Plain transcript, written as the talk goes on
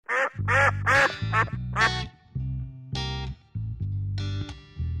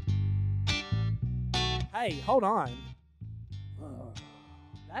Hey, hold on.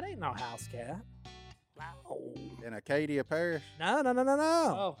 That ain't no house cat. No. In Acadia Parish? No.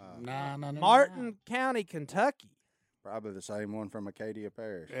 Oh, No. Martin County, Kentucky. Probably the same one from Acadia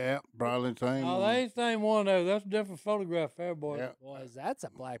Parish. Yeah, probably the same no, one. they ain't the same one though. That's a different photograph there, boy. Yeah. Boys, that's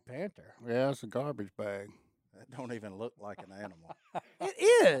a Black Panther. Yeah, it's a garbage bag. That don't even look like an animal. It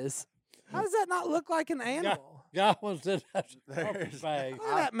is. How does that not look like an animal? Godwin said that's a There's- garbage bag. Look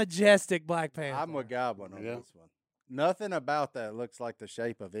at that majestic Black Panther. I'm with Godwin on Yeah. this one. Nothing about that looks like the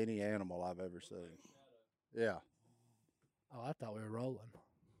shape of any animal I've ever seen. Yeah, Oh, I thought we were rolling.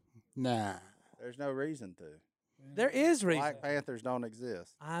 Nah. there's no reason to. There is reason. Black Panthers don't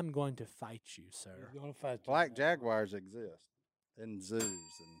exist. I'm going to fight you, sir. He's gonna fight you. Black jaguars exist in zoos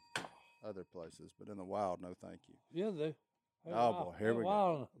and other places, but in the wild, no thank you. Yeah, they. They're Oh, wild. boy, here They're we go.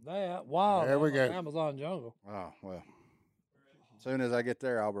 wild. They out wild. There we in the go. Amazon jungle. Oh, well. As soon as I get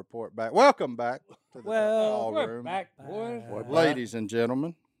there, I'll report back. Welcome back to the Well, ball We're room. back, boys. What, Ladies and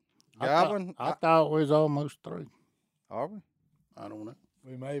gentlemen. Godwin, I thought we was almost through. are we? I don't know.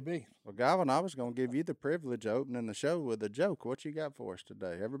 We may be. Well, Godwin, I was going to give you the privilege of opening the show with a joke. What you got for us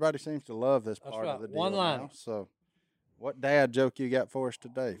today? Everybody seems to love this That's part right. of the deal One line. now. So, what dad joke you got for us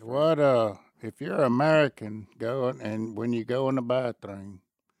today? friend? What if you're American going and when you go in the bathroom,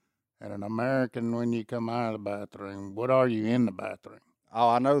 and an American when you come out of the bathroom, what are you in the bathroom? Oh,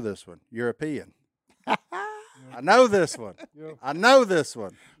 I know this one. European. I know this one. Yeah. I know this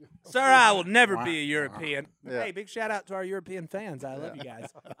one. Sir, I will never be a European. Yeah. Hey, big shout out to our European fans. I love you guys.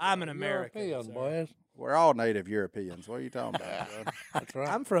 I'm an American. European, sir. boys. We're all native Europeans. What are you talking about, bud? That's right.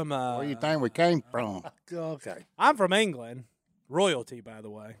 I'm from Where you think we came from? Okay. I'm from England. Royalty, by the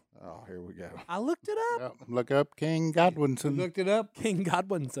way. Oh, here we go. I looked it up. Yep, look up King Godwinson. Looked it up. King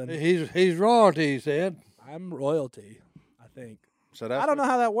Godwinson. He's royalty. He said. I'm royalty, I think. So that's I don't know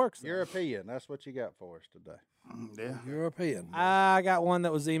how that works. though. European. That's what you got for us today. Yeah. European. I got one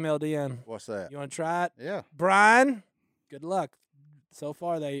that was emailed in. What's that? You want to try it? Yeah. Brian, good luck. So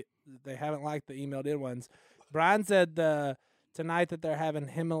far, they haven't liked the emailed in ones. Brian said tonight that they're having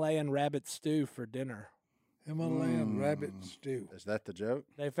Himalayan rabbit stew for dinner. Himalayan rabbit stew. Is that the joke?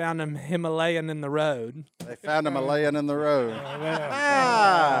 They found him Himalayan in the road. They found him a laying in the road.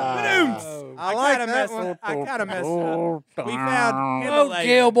 Ba-doom. I like kinda that messed one. up. I kind of messed up. We found Himalayan.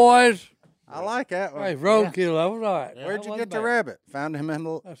 Roadkill, boys. I like that one. Hey, roadkill. That was all right. Where'd That you wasn't get the bad. rabbit? Found him That's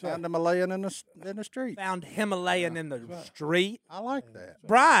right. found him a laying in the street. Found Himalayan in the street. I like that.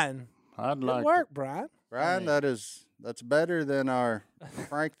 Brian, I'd good like work, Brian. Brian, that's better than our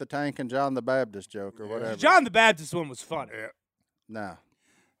Frank the Tank and John the Baptist joke or whatever. John the Baptist one was funny. No.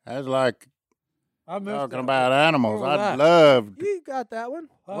 That's like I missed talking that. about animals. What was I'd that? love. You got that one.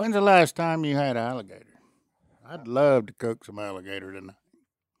 When's the last time you had alligator? I'd love to cook some alligator tonight.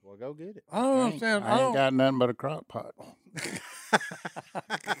 Well, go get it. I don't understand. I ain't got nothing but a crock pot.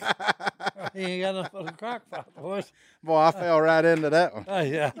 He ain't got enough of a crock pot, boys. Boy, I fell right into that one. Oh,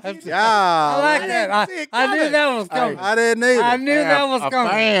 yeah. Yeah. I like that. see it I knew coming. that was coming. I didn't either. I knew that was a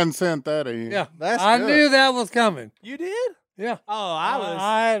coming. fan sent that in. Yeah, That's I good. knew that was coming. You did? Yeah. Oh, I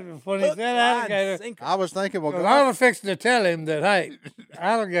was. when he hook, said line, alligator, sinker. I was thinking, well, I was fixing to tell him that, hey,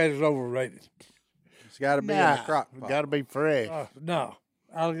 alligator's overrated. it's got to be in the crock pot. Got to be fresh. No,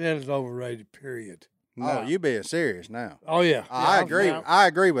 alligator's overrated, period. Oh, you being serious now. Oh, yeah. I agree. now- I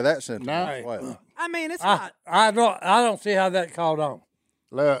agree with that sentiment Now- as well. I mean, it's I, not. I don't see how that caught on.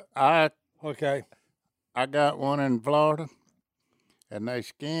 Look, I Okay. got one in Florida, and they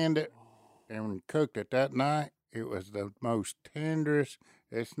skinned it and cooked it that night. It was the most tenderest.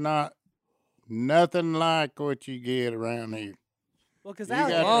 It's not nothing like what you get around here. Well, because You got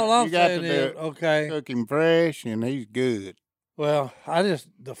alligator. All I'm you got to saying do is, it. okay. Cook him fresh, and he's good. Well,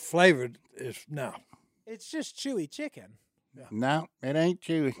 the flavor is, no. It's just chewy chicken. No, it ain't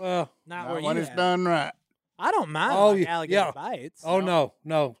chewy. Well, Not Not where when you it's at. done right. I don't mind Oh, like yeah, alligator yeah. bites. oh,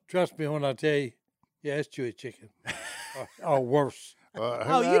 no. Trust me when I tell you, yeah, it's chewy chicken. or worse.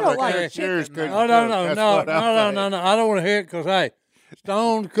 Well, you don't like whoever chicken, yours though. couldn't Oh, no, cook, no, that's no, what I'm saying. no. I don't want to hear it because, hey,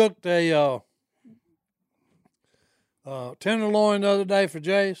 Stone cooked a tenderloin the other day for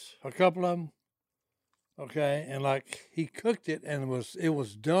Jace, a couple of them. Okay, and like he cooked it and it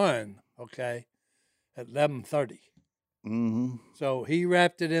was done. Okay, at 11:30. Mm-hmm. So he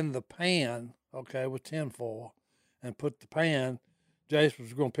wrapped it in the pan. Okay, with tinfoil, and put the pan. Jace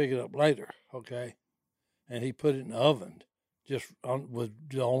was going to pick it up later. Okay, and he put it in the oven, just on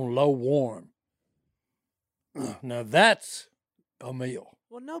low warm. Now that's a meal.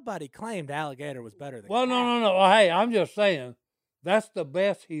 Well, nobody claimed alligator was better than Well, cat. no. Well, hey, I'm just saying That's the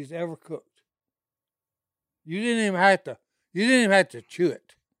best he's ever cooked. You didn't even have to chew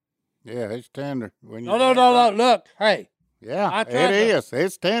it. Yeah, it's tender. When you No. Look, hey. Yeah, I it tried to- is.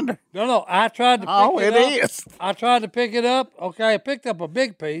 It's tender. No. I tried to pick Oh, it it up. is. I tried to pick it up. Okay, I picked up a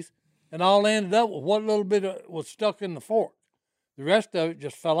big piece, and all ended up with what little bit was stuck in the fork. The rest of it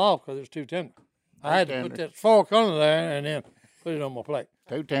just fell off because it was too tender. I had to put tender. that fork under there and then put it on my plate.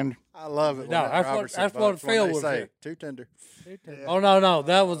 Too tender. I love it. When No, that that's what- Robertson that's what bucks, when Phil they was say saying. too tender. Oh no,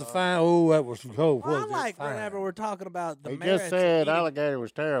 that was a fine. Oh, that was cold. Well, I like whenever we're talking about the He merits just of said eating- alligator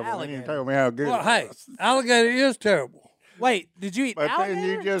was terrible. Then alligator. you told me how good Well, it hey, was. alligator is terrible. Wait, did you eat But alligator? then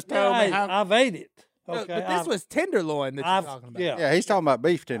you just Yeah, told me hey, how. I've ate it. No, Okay, but this was tenderloin that you're I've, talking about. yeah, Yeah, he's talking about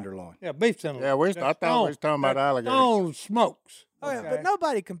beef tenderloin. yeah, beef tenderloin. Yeah, I thought we was talking about They're alligator. Stone smokes. Oh, yeah, okay? but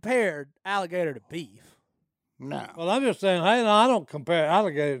nobody compared alligator to beef. No. Well, I'm just saying, hey, no, I don't compare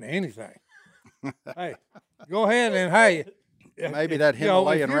alligator to anything. Hey, go ahead and hey, Maybe that you know,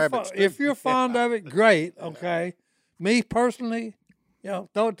 Himalayan rabbit stew. if you're fond of it, great. Okay, me personally,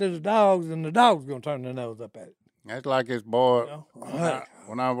 throw it to the dogs, and the dog's gonna turn their nose up at it. That's like his boy. know?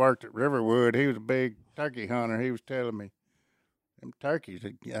 When I worked at Riverwood, he was a big turkey hunter. He was telling me, them turkeys,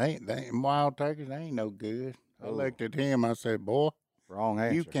 them wild turkeys, they ain't no good. I Oh. looked at him. I said, boy, Wrong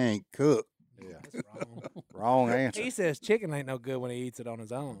answer. you can't cook. Yeah. Wrong. Wrong answer. He says chicken ain't no good when he eats it on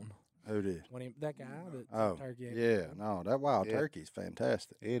his own. Who did? When that guy that Oh, turkey. ain't- yeah. No, that wild Yeah. turkey's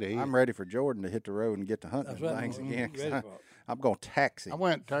fantastic. It is. I'm ready for Jordan to hit the road and get to hunting That's them right. things again. 'cause Ready I, for it. I'm going to tax I him.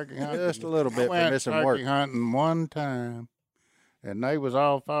 went turkey hunting. Just a little I bit for went missing turkey work. hunting one time, and they was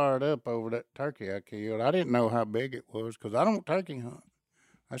all fired up over that turkey I killed. I didn't know how big it was because I don't turkey hunt.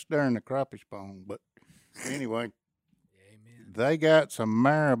 That's during the crappie spawn. But anyway, Amen. they got some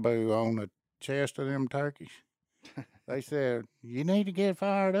marabou on the chest of them turkeys. They said, you need to get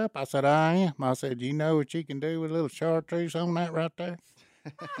fired up. I said, I am. I said, you know what you can do with a little chartreuse on that right there?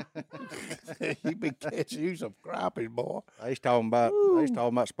 You be catching you some crappies, boy. They's talking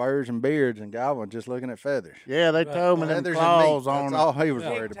about spurs and beards, and Godwin just looking at feathers. Yeah, they told me them Feathers claws and meat. on That's all he was Yeah.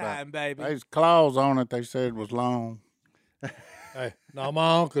 worried Big about. time, baby. it. Those claws on it, they said was long. Hey, no,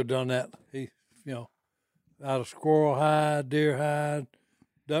 my uncle done that. He, out of squirrel hide, deer hide,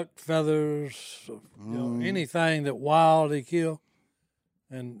 duck feathers, anything that wild he killed.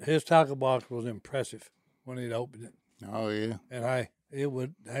 And his tackle box was impressive when he'd opened it. Oh yeah, And they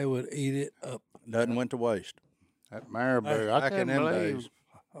would eat it up. Nothing went to waste. that marabou. I Back in couldn't them believe days.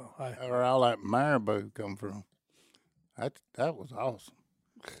 Oh, hey. where all that marabou come from. That was awesome.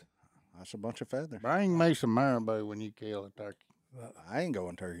 That's a bunch of feathers. Bring me some marabou when you kill a turkey. I ain't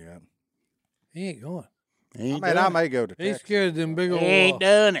going turkey hunting. He ain't going. He I ain't mean, I done it. may go to He's Texas. scared of them big He old. ain't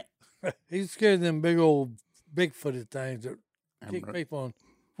done it. He's scared of them big old big-footed things that I'm kick r- people and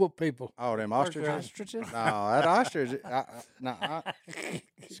whoop people. Oh, them ostriches? Ostriches? No, that ostrich.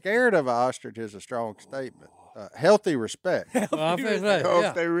 Scared of an ostrich is a strong statement. Healthy respect. Well, I think that, Oh,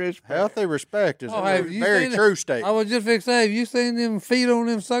 yeah. they respect. Healthy respect is Oh, a have you very seen it? true I statement. was just fixing to say, have you seen them feet on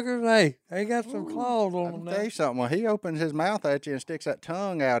them suckers? Hey, they got some claws on I'll them tell now. you something. When he opens his mouth at you and sticks that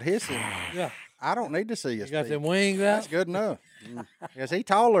tongue out hissing, Yeah, I don't need to see you his got feet. them wings That's out. good enough. Because he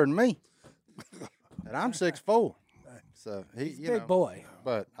taller than me, and I'm 6'4". So he, you Big know. boy.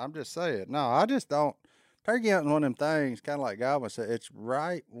 But I'm just saying, no, I just don't. Turkey hunting one of them things, kind of like Godwin said. It's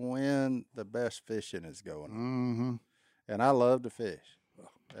right when the best fishing is going on, Mm-hmm. and I love to fish.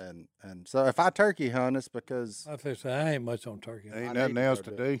 And so if I turkey hunt, it's because I fix that. I ain't much on turkey. Ain't I nothing need to else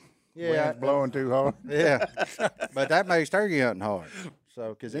go to do do. yeah, Wind's blowing too hard. yeah. But that makes turkey hunting hard. So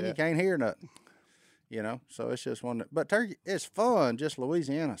because then Yeah. you can't hear nothing, So it's just one. But turkey, it's fun. Just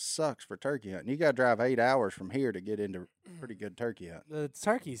Louisiana sucks for turkey hunting. You got to drive 8 hours from here to get into pretty good turkey hunting. The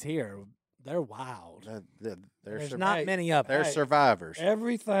turkeys here, they're wild. They're There's sur- not Hey, many up they're there. survivors.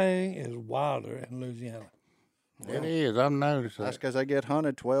 Everything is wilder in Louisiana. It is. I've noticed That's that. because they get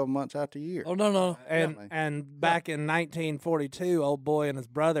hunted 12 months out the year. Oh no, And Yeah. and back in 1942, old boy and his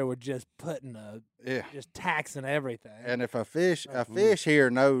brother were just putting Yeah. just taxing everything. And if a fish here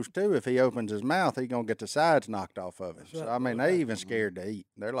knows too, if he opens his mouth, he gonna get the sides knocked off of him. So I mean, they even scared to eat.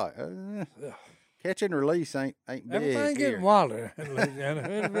 They're like, catch and release ain't big everything here. getting wilder in Louisiana.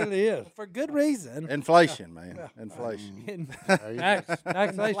 It really is. For good reason. Inflation, man, inflation. Taxation,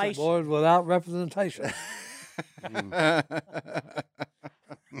 Inflation. boys, without representation. How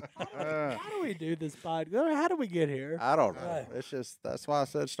do we do this podcast? How do we get here? I don't know. Right. It's just that's why I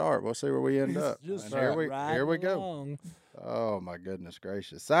said start. We'll see where we end up. Just And here we riding go. along. Oh my goodness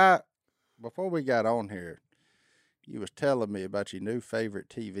gracious! Before we got on here, you was telling me about your new favorite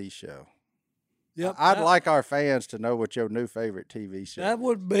TV show. Yep. I'd that- like our fans to know what your new favorite TV show. That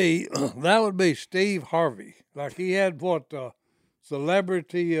would be Steve Harvey. Like he had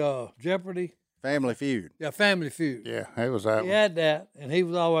Celebrity Jeopardy. Family Feud. Yeah, Family Feud. Yeah, it was that He one. had that, and he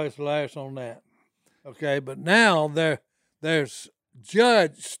was always hilarious on that. Okay, but now there's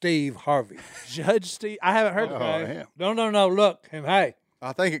Judge Steve Harvey. Judge Steve. I haven't heard of Okay. yeah. No. Look, him. Hey.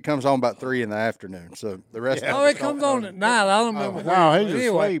 I think it comes on about 3 in the afternoon. So the rest. Oh, of it comes on at night. I don't remember. No, when. he's But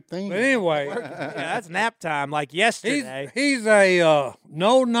anyway, asleep then. But anyway, Yeah, that's nap time, like yesterday. he's a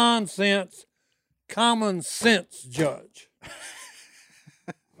no nonsense, common sense judge.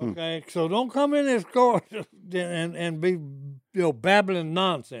 Okay, so don't come in this court and be babbling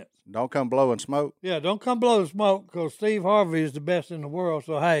nonsense. Don't come blowing smoke. Yeah, don't come blow the smoke because Steve Harvey is the best in the world.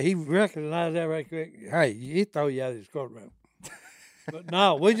 So hey, he recognized that right quick. Hey, he throw you out of his courtroom. But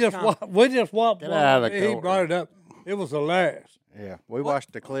no, we just walked. Get out of the He courtroom. brought it up. It was hilarious. Yeah, we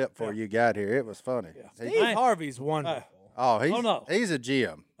watched the clip before you got here. It was funny. He- Steve Harvey's wonderful. he's Oh, no. he's a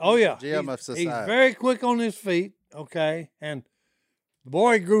Jim. Oh yeah, Jim he's, of society. He's very quick on his feet. Okay, and the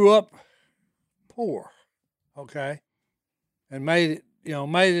boy grew up poor. Okay, and made it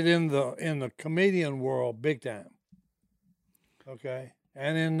in the comedian world big time. Okay,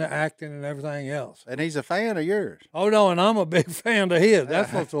 and in the acting and everything else. And he's a fan of yours. Oh no, and I'm a big fan of his.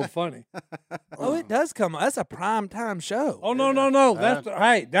 That's what's so funny. Oh, it does come. That's a prime time show. Oh no.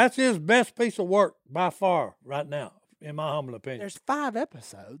 That's his best piece of work by far right now, in my humble opinion. There's 5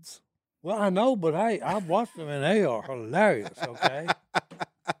 episodes. Well, I know, but hey, I've watched them and they are hilarious. Okay,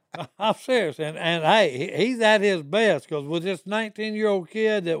 I'm serious, and hey, he's at his best because with this 19-year-old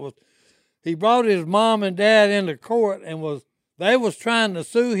kid he brought his mom and dad into court and they was trying to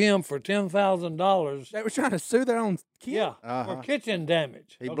sue him for $10,000. They were trying to sue their own kid. Yeah, Uh-huh. for kitchen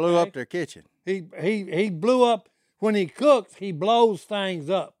damage. He blew okay? up their kitchen. He blew up when he cooks. He blows things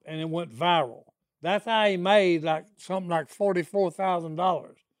up, and it went viral. That's how he made something like $44,000.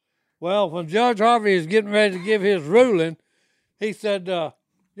 Well, when Judge Harvey is getting ready to give his ruling, he said,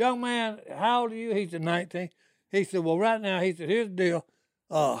 "Young man, how old are you?" He said, 19. He said, "Well, right now," he said, "here's the deal.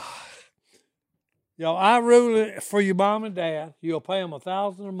 I rule it for your mom and dad. You'll pay them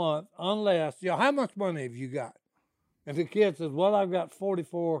 $1,000 a month, unless how much money have you got?" And the kid says, "Well, I've got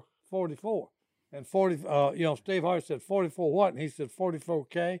 44." And 40, Steve Harvey said, 44 what? And he said,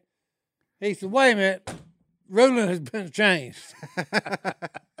 44K. He said, "Wait a minute, ruling has been changed."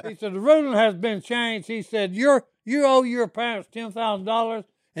 He said, "The ruling has been changed." He said, you owe your parents $10,000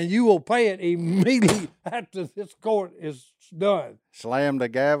 and you will pay it immediately after this court is done. Slammed the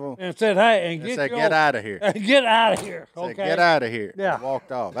gavel. And said, "Hey, and And said, get out of here. Get out of here." Said, Okay. get out of here. Yeah. And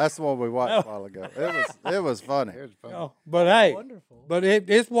walked off. That's the one we watched a while ago. It was funny. It was fun. But hey, Wonderful. but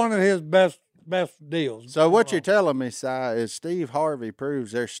it's one of his best deals. So what you're telling me, Si, is Steve Harvey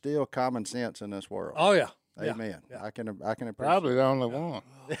proves there's still common sense in this world. Oh yeah. Amen. I can appreciate Probably the only one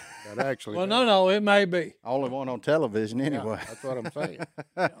that actually. Well, does. no, it may be. only one on television anyway. That's what I'm saying.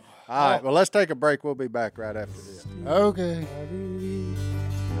 All right. Well, let's take a break. We'll be back right after this. Okay.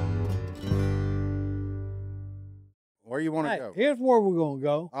 Where you want to Hey, go? here's where we're gonna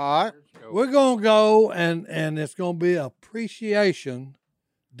go. All right. We're gonna go and it's gonna be Appreciation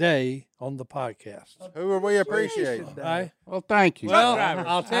Day on the podcast. Who are we appreciating? Day. Right? Well, thank you. Well, drivers.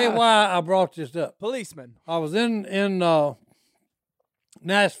 I'll tell you why I brought this up. Policeman. I was in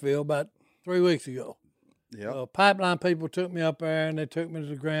Nashville about 3 weeks ago. Yep. Pipeline people took me up there, and they took me to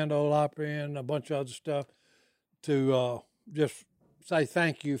the Grand Ole Opry and a bunch of other stuff to just say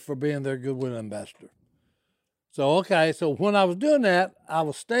thank you for being their goodwill ambassador. So when I was doing that, I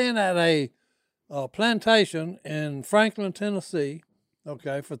was staying at a plantation in Franklin, Tennessee,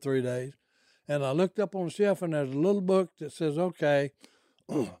 for 3 days. And I looked up on the shelf, and there's a little book that says,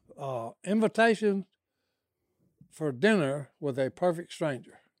 Invitation for Dinner with a Perfect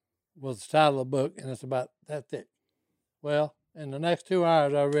Stranger was the title of the book, and it's about that thick. Well, in the next 2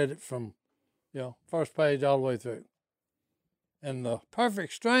 hours, I read it from, first page all the way through. And the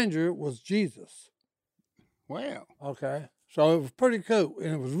perfect stranger was Jesus. Well, Okay. So it was pretty cool.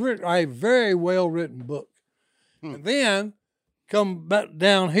 And it was a very well written book. And then come back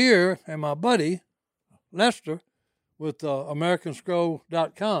down here, and my buddy, Lester, with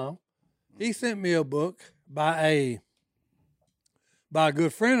AmericanScroll.com, he sent me a book by a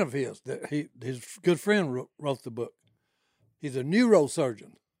good friend of his. His good friend wrote the book. He's a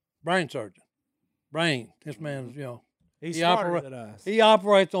neurosurgeon, brain surgeon. This man's, He's He smarter opera- than us. he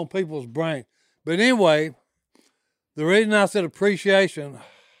operates on people's brain. But anyway, the reason I said appreciation,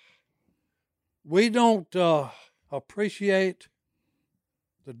 we don't appreciate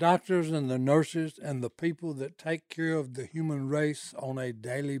the doctors and the nurses and the people that take care of the human race on a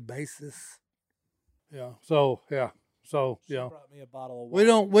daily basis. Yeah. So So She you know, brought me a bottle of we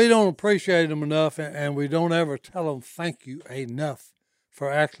water. don't appreciate them enough, and we don't ever tell them thank you enough for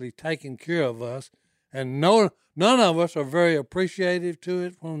actually taking care of us. And none of us are very appreciative to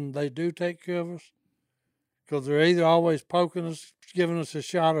it when they do take care of us, because they're either always poking us, giving us a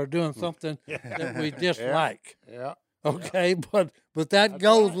shot, or doing something that we dislike. Yeah. Okay, but that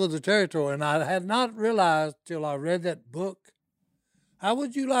goes with the territory, and I had not realized till I read that book. How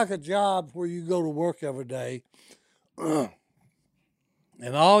would you like a job where you go to work every day,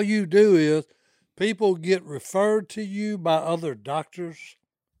 and all you do is people get referred to you by other doctors,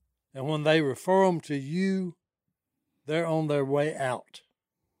 and when they refer them to you, they're on their way out.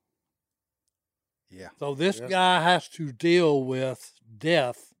 Yeah. So this guy has to deal with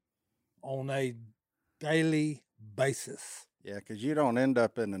death on a daily basis. Yeah, because you don't end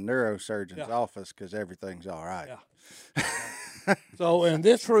up in the neurosurgeon's Yeah. office because everything's all right. Yeah. So, and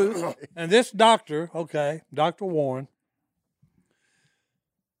this doctor, okay, Dr. Warren,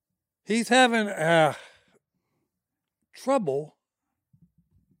 he's having trouble,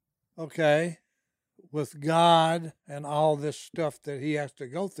 okay, with God and all this stuff that he has to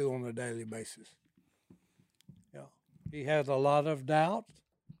go through on a daily basis. Yeah, he has a lot of doubt.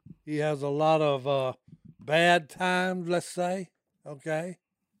 He has a lot of bad times, let's say, okay.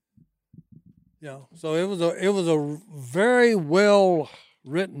 Yeah, so it was a very well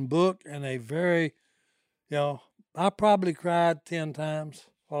written book, and a very, I probably cried 10 times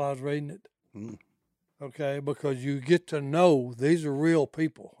while I was reading it. Mm. Okay, because you get to know these are real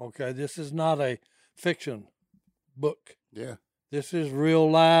people. Okay, this is not a fiction book. Yeah. This is real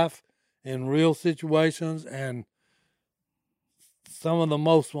life in real situations, and some of the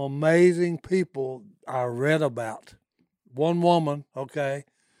most amazing people I read about. One woman, okay,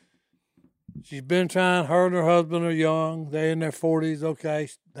 she's been trying, her and her husband are young, they're in their 40s, okay.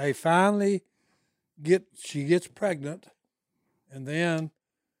 They finally she gets pregnant, and then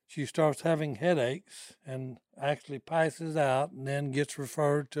she starts having headaches and actually passes out, and then gets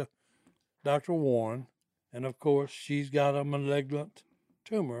referred to Dr. Warren. And of course, she's got a malignant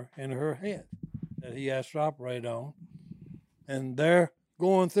tumor in her head that he has to operate on. And they're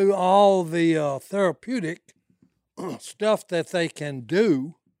going through all the therapeutic stuff that they can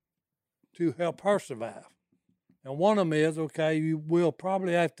do to help her survive. And one of them is, okay, you'll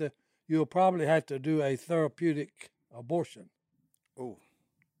probably have to do a therapeutic abortion. Oh.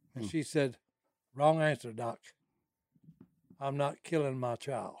 And she said, wrong answer, doc. I'm not killing my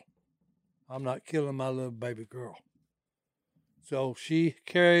child. I'm not killing my little baby girl. So she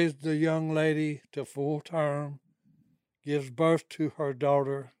carries the young lady to full term, gives birth to her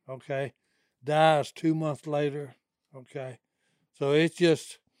daughter, okay, dies 2 months later, okay. So it's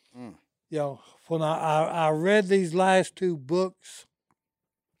just, when I read these last two books,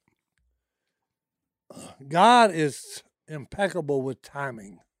 God is impeccable with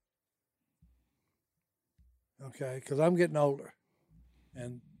timing. Okay, because I'm getting older,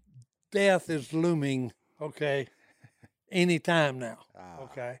 and death is looming. Okay, any time now.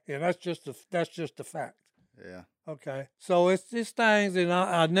 Okay, and that's just a fact. Yeah. Okay, so it's just things, and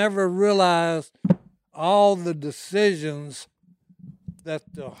I never realized all the decisions that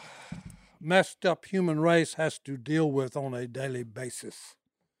the messed up human race has to deal with on a daily basis.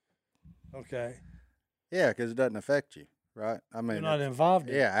 Okay. Yeah, because it doesn't affect you, right? I mean, You're not involved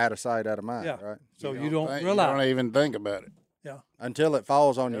in it. yeah, out of sight, out of mind, Yeah. right? So you don't You realize. don't even think about it. Yeah. Until it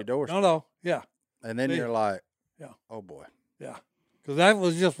falls on your doorstep. No. Yeah. And then See? you're like, Yeah. oh boy. Yeah. Because that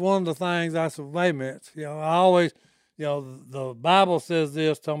was just one of the things I said, wait a minute. I always, the Bible says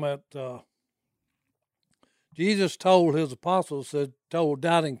this, talking about Jesus told his apostles, told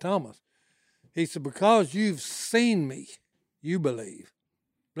doubting Thomas, he said, because you've seen me, you believe.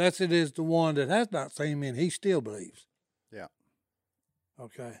 Blessed is the one that has not seen me, and he still believes. Yeah.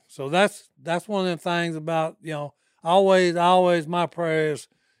 Okay. So that's one of the things about, always my prayer is,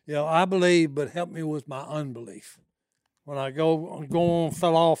 I believe, but help me with my unbelief. When I go on,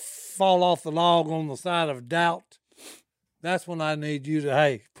 fall off the log on the side of doubt, that's when I need you to,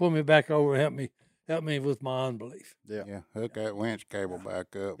 hey, pull me back over and help me with my unbelief. Yeah. Yeah. Hook that winch cable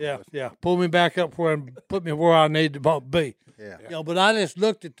back up. Yeah. Pull me back up and put me where I need to be. Yeah. But I just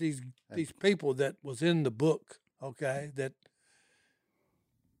looked at these people that was in the book, okay, that,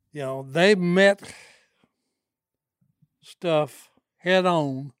 they met stuff head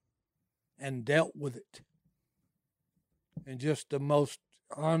on and dealt with it. And just the most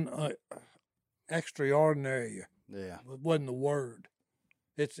extraordinary, Yeah. wasn't the word.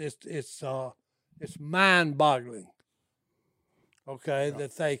 It's mind-boggling. Okay,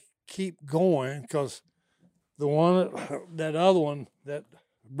 that they keep going, because that other one that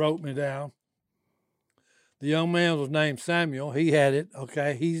broke me down, The young man was named Samuel. He had it.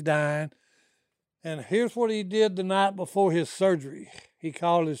 Okay, he's dying. And here's what he did the night before his surgery. He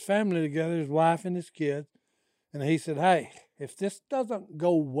called his family together, his wife and his kids, and he said, hey, if this doesn't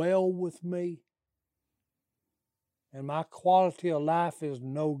go well with me and my quality of life is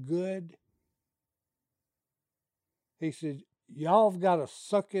no good, he said, y'all have got to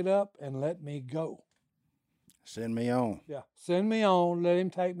suck it up and let me go. Send me on. Yeah, send me on. Let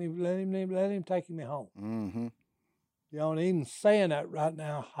him take me. Let him take me home. Mm-hmm. You know, and even saying that right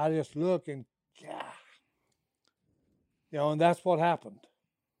now, I just look and, yeah, you know, and that's what happened.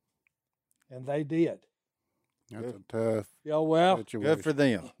 And they did. That's a tough Yeah, well, situation. Good for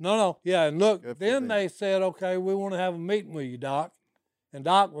them. no, yeah, and look, Good for then them. they said, okay, we want to have a meeting with you, Doc. And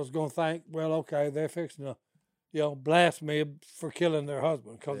Doc was going to think, well, okay, they're fixing to, you know, blast me for killing their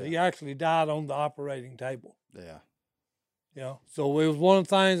husband because he actually died on the operating table. Yeah. You know, so it was one of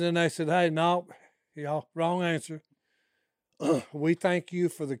the things, and they said, hey, no, you know, wrong answer. We thank you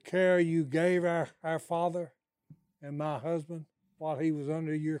for the care you gave our father and my husband while he was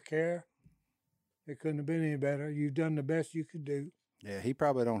under your care. It couldn't have been any better. You've done the best you could do. Yeah, he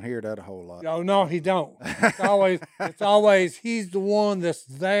probably don't hear that a whole lot. Oh, no, he don't. It's always he's the one that's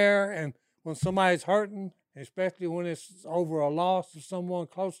there, and when somebody's hurting, especially when it's over a loss of someone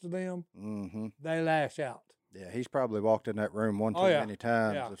close to them, Mm-hmm. they lash out. Yeah, he's probably walked in that room one too yeah. many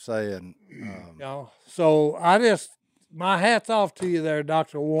times Yeah. of saying, You know, so my hat's off to you there,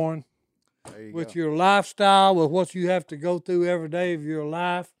 Dr. Warren, there you with go. your lifestyle, with what you have to go through every day of your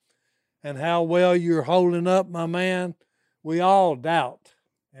life, and how well you're holding up, my man. We all doubt.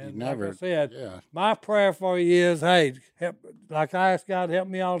 And like I said, yeah. my prayer for you is, hey, help, like I ask God to help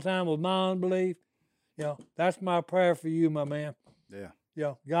me all the time with my unbelief. You know, that's my prayer for you, my man. Yeah. You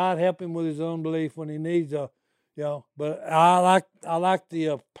know, God help him with his unbelief when he needs a, you know. But I like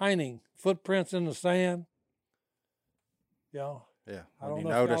the painting, footprints in the sand. You know. Yeah. I When don't you know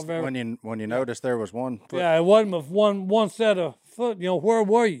if y'all noticed ever- when you noticed there was one foot. Yeah, it wasn't with one set of foot. You know, where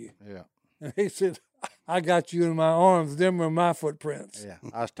were you? Yeah. And he said, I got you in my arms. Them are my footprints. Yeah.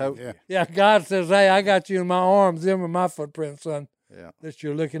 I was told Yeah. you. Yeah, God says, hey, I got you in my arms. Them are my footprints, son, Yeah. that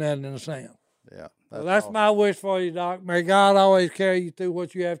you're looking at in the sand. Yeah. Well, that's awesome. my wish for you, Doc. May God always carry you through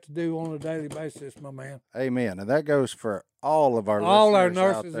what you have to do on a daily basis, my man. Amen. And that goes for all of our All our listeners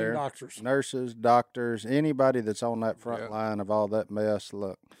out nurses there. and doctors. Nurses, doctors, anybody that's on that front Yeah. line of all that mess.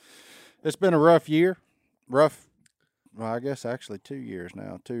 Look, it's been a rough year. Rough. Well, I guess actually 2 years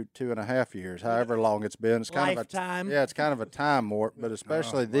now, two and a half years, however long it's been. It's kind Lifetime. of a it's kind of a time warp, but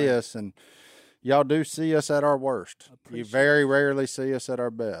especially man. this, and y'all do see us at our worst. You very rarely see us at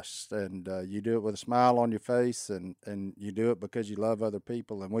our best, and you do it with a smile on your face, and you do it because you love other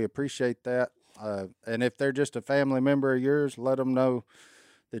people, and we appreciate that. And if they're just a family member of yours, let them know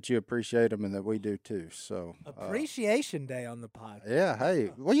that you appreciate them and that we do too. So Appreciation Day on the pod. yeah,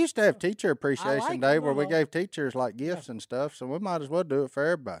 hey, we used to have Teacher Appreciation like Day it. where we No. gave teachers like gifts and stuff, so we might as well do it for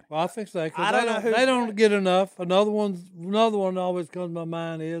everybody. Well, I think so. 'Cause I don't know who's they don't get enough. Another one that always comes to my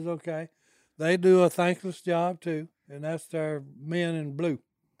mind is, okay, they do a thankless job too, and that's their men in blue,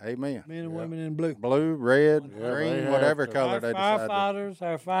 Amen. men and women in blue. Blue, red, Yeah, they green, have whatever to. color Our they decide. firefighters,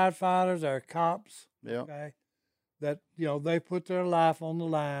 our firefighters, our cops, Yeah. okay, that, you know, they put their life on the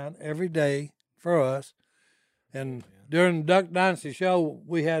line every day for us. And during the Duck Dynasty show,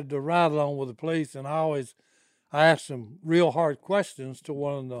 we had to ride along with the police, and I asked some real hard questions to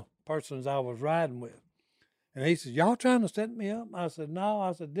one of the persons I was riding with. And he said, y'all trying to set me up? I said, no.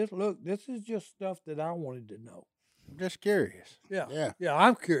 I said, this is just stuff that I wanted to know. I'm just curious. Yeah,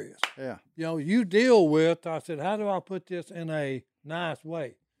 I'm curious. Yeah. You know, you deal with, I said, how do I put this in a nice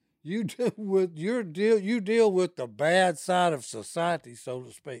way? You deal with you deal with the bad side of society, so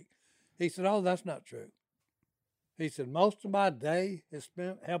to speak. He said, oh, that's not true. He said, most of my day is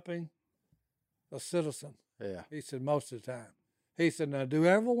spent helping a citizen. Yeah. He said, most of the time. He said, now, do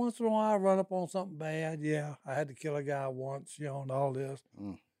every once in a while I run up on something bad? Yeah, I had to kill a guy once, you know, and all this,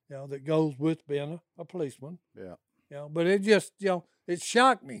 Mm. you know, that goes with being a policeman. Yeah. You know, but it just, you know, it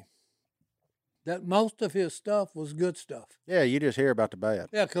shocked me that most of his stuff was good stuff. Yeah, you just hear about the bad.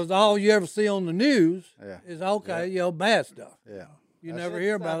 Yeah, because all you ever see on the news Yeah. is, okay, you know, bad stuff. Yeah. You That's never it.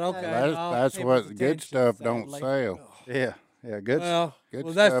 hear about, okay, That's People's what good attention, stuff don't sadly. sell. Yeah. Yeah. Good. well, Good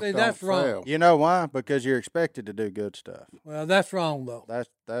well, stuff that's don't wrong. sell. You know why? Because you're expected to do good stuff. Well, that's wrong, though.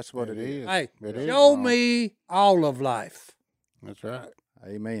 That's what it is. Hey, It is show wrong. me all of life. That's right.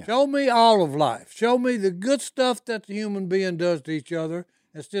 Amen. Show me all of life. Show me the good stuff that the human being does to each other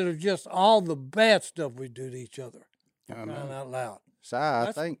instead of just all the bad stuff we do to each other. I Crying know. out loud. Si,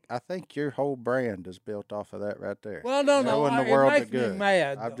 I think your whole brand is built off of that right there. Well, no, Showing the it world makes the good. me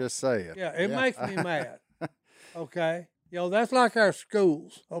mad. I'm though. just saying. Yeah, it makes me mad. Okay. That's like our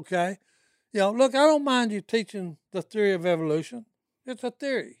schools. Okay. Look, I don't mind you teaching the theory of evolution. It's a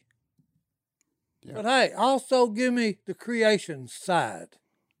theory. Yeah. But hey, also give me the creation side.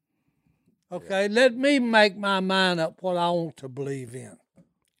 Okay. Let me make my mind up what I want to believe in.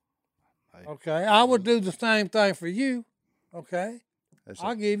 Okay. I would do the same thing for you. Okay.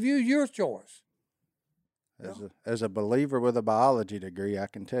 I'll give you your choice. As a believer with a biology degree, I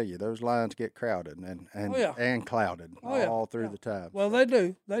can tell you those lines get crowded and clouded all through the time. Well, they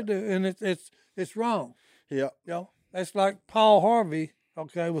do, and it's wrong. Yeah. That's like Paul Harvey.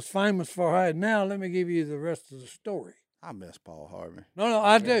 Okay, was famous for hey. Now let me give you the rest of the story. I miss Paul Harvey. No,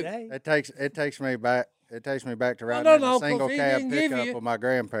 I do. It takes me back. It takes me back to riding no, in a single 'cause he cab didn't give pickup you- with my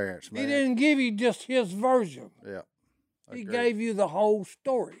grandparents. Man. He didn't give you just his version. Yeah. He Agreed. gave you the whole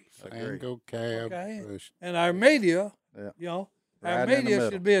story. Single cab. Okay. push. And our media, Yeah. our Right in the media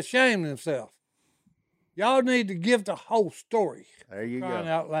middle. should be ashamed of themselves. Y'all need to give the whole story. There you Crying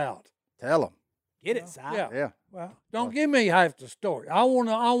go. out loud. Tell them. Get it, Si. Yeah. Well, don't give me half the story. I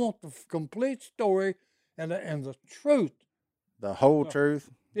want the complete story and the truth. The whole truth.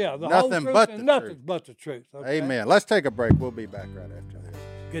 Yeah, the Nothing whole truth but and the nothing truth. but the truth. Okay? Amen. Let's take a break. We'll be back right after this.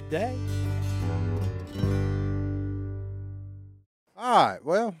 Good day. All right.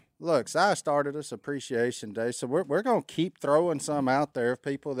 Well, look, Si started us Appreciation Day, so we're going to keep throwing some out there of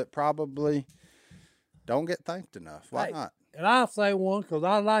people that probably don't get thanked enough. Why Hey. not? And I'll say one because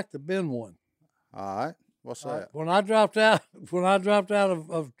I like to been one. All right. What's that? When I dropped out,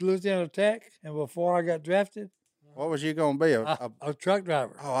 of Louisiana Tech, and before I got drafted, What was you going to be? a truck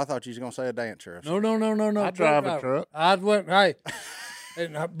driver. Oh, I thought you was going to say a dancer. Or No. I drive a driver. truck. I went, hey,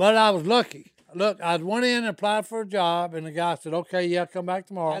 but I was lucky. Look, I went in and applied for a job, and the guy said, okay, yeah, come back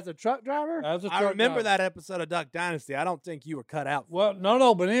tomorrow. As a truck driver? As a I truck remember driver. that episode of Duck Dynasty. I don't think you were cut out. Well,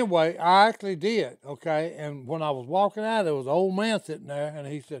 no, but anyway, I actually did, okay? And when I was walking out, there was an old man sitting there, and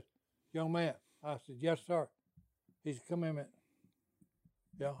he said, young man. I said, yes, sir. He said, come here a minute.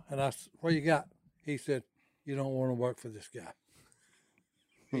 Yeah, and I said, what you got? He said, you don't want to work for this guy.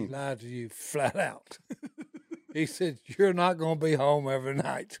 He lied to you flat out. He said, you're not going to be home every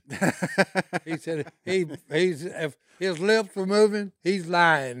night. He said, if his lips were moving, he's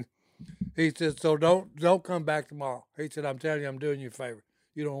lying. He said, so don't come back tomorrow. He said, I'm telling you, I'm doing you a favor.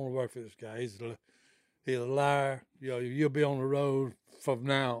 You don't want to work for this guy. He's a liar. You'll be on the road from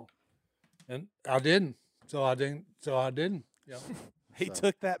now. And I didn't. So I didn't. Yeah. He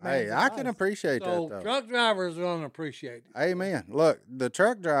took that man. Hey, I can appreciate So that, though. truck drivers are unappreciated. Amen. Look, the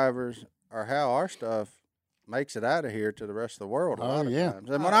truck drivers are how our stuff makes it out of here to the rest of the world a lot of times.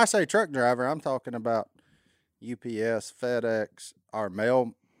 And when I say truck driver, I'm talking about UPS, FedEx, our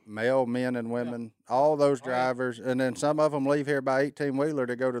mail men and women, all those drivers, and then some of them leave here by 18-wheeler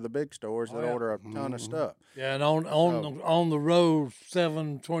to go to the big stores that order a ton of stuff. Yeah, and on the road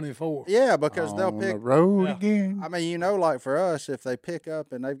 724. Yeah, because they'll On pick. the road Yeah. again. I mean, like for us, if they pick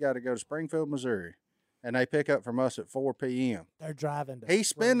up and they've got to go to Springfield, Missouri, and they pick up from us at 4 p.m., They're driving to he's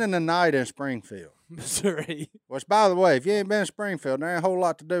spending the night in Springfield. Missouri. Which, by the way, if you ain't been in Springfield, there ain't a whole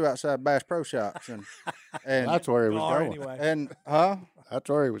lot to do outside Bass Pro Shops, and That's where he was Car going. anyway. and That's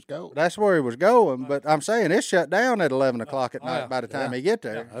where he was going. that's where he was going. But I'm saying it's shut down at 11 o'clock at night yeah. by the time he get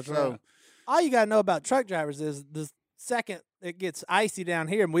there. That's so right. All you got to know about truck drivers is the second it gets icy down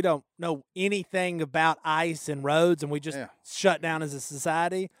here and we don't know anything about ice and roads and we just Yeah. shut down as a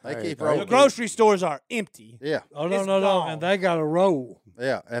society, they Hey, keep they- rolling. the grocery stores are empty. Yeah, Oh, no, It's no, gone. and they got a roll.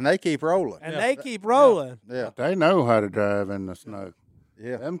 yeah, and they keep rolling. And Yeah. they keep rolling. Yeah, They know how to drive in the snow.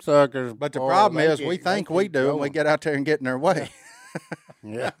 yeah. Them suckers. But the boy, problem they is, we keep- they think we keep do, and we going. get out there and get in their way.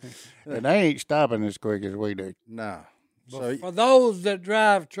 Yeah. And they ain't stopping as quick as we do. No. But So, for those that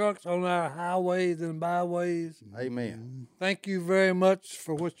drive trucks on our highways and byways, amen. thank you very much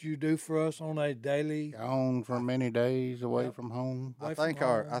for what you do for us on a daily. Gone for many days away from home. I think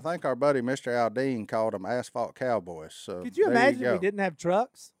our buddy Mr. Aldine called them asphalt cowboys. So Could you there imagine if go. we didn't have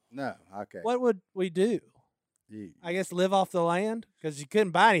trucks? No, okay. What would we do? I guess live off the land because you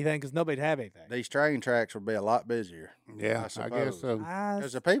couldn't buy anything because nobody'd have anything. These train tracks would be a lot busier. Yeah, I suppose. guess so.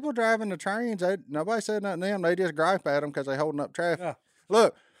 Because the people driving the trains, nobody said nothing to them. They just gripe at them because they holding up traffic. Yeah.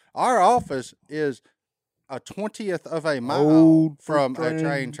 Look, our office is a 20th of a mile Old from a train.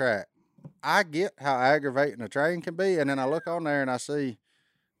 train track. I get how aggravating a train can be, and then I look on there and I see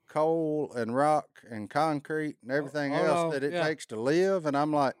coal and rock and concrete and everything else that it takes to live, and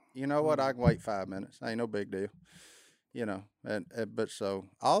I'm like, you know what? I can wait 5 minutes. Ain't no big deal. You know, but so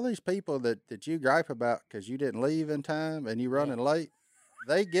all these people that you gripe about because you didn't leave in time and you running late,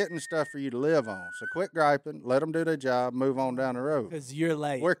 they getting stuff for you to live on. So quit griping. Let them do their job. Move on down the road. Because you're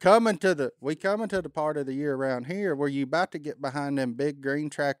late. We're coming to the part of the year around here where you about to get behind them big green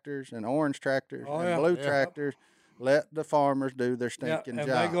tractors and orange tractors and blue tractors. Let the farmers do their stinking and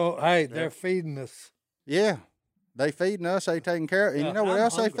job. they go, hey, they're feeding us. Yeah. They feeding us, they taking care of. And you know what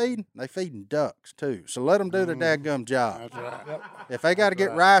else they feeding? They feeding ducks too. So let them do their dadgum job. That's right. Yep. If they got to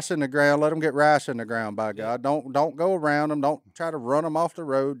get rice in the ground, let them get rice in the ground. By God, don't go around them. Don't try to run them off the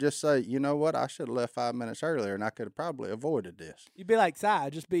road. Just say, you know what? I should have left 5 minutes earlier, and I could have probably avoided this. You'd be like, Si,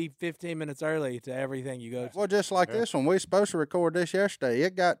 just be 15 minutes early to everything you go to. Well, just like this one, we supposed to record this yesterday.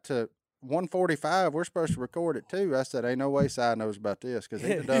 It got to 1:45. We're supposed to record it too. I said, ain't no way Si knows about this because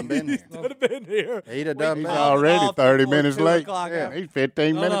he'd have done been here. Could have been here. He'd have done He's been. already 30 minutes late. Yeah. He's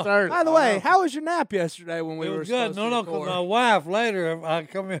 15 No, minutes no. early. By the way, how was your nap yesterday when we It were was good. supposed No, to because record? my wife later, I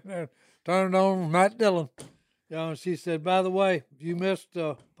come in there, turned on Matt Dillon. You know, and she said, by the way, you missed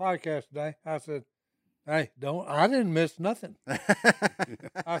the podcast today. I said, hey, I didn't miss nothing.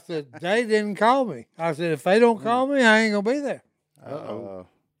 I said, they didn't call me. I said, if they don't call me, I ain't going to be there. Uh-oh.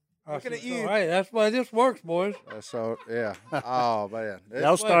 I Looking said, at you. So, hey, that's why this works, boys. So yeah. Oh man.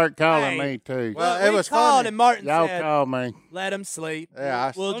 Y'all start calling Hey. me too. Well, we it was called funny. and Martin Y'all said, call me. let him sleep.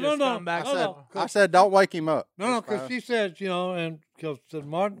 Yeah, We'll No, just no, come back. no, no. I said, don't wake him up. No, It's because fine. she said, you know, and because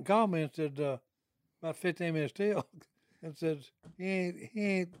Martin called me and said, about 15 minutes till, and said, he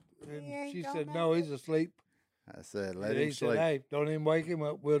ain't. And she said, no, he's asleep. I said, let And him he sleep. said, hey, don't even wake him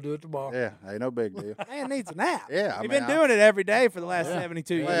up. We'll do it tomorrow. Yeah, ain't no big deal. Man needs a nap. Yeah, I We've mean, been doing it every day for the last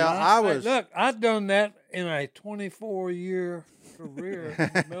 72 years. Well, I Hey, was. look, I've done that in a 24-year career in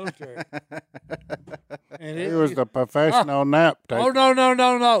the military. And He was the professional nap taker. Oh,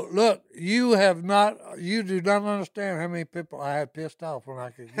 no. Look, you do not understand how many people I had pissed off when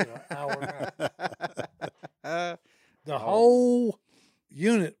I could get an hour nap. The whole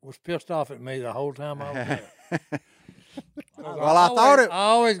unit was pissed off at me the whole time I was there. Well, I thought it. I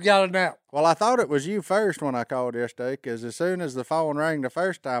always got a nap. Well, I thought it was you first when I called yesterday, because as soon as the phone rang the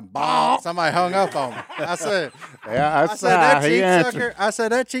first time, bonk, somebody hung up on me. I said, Yeah, I said that he cheap answered. sucker. I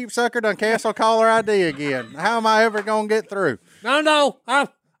said that cheap sucker done cancel caller ID again. How am I ever gonna get through? No,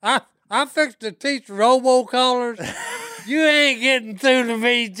 I fixed to teach robocallers. You ain't getting through to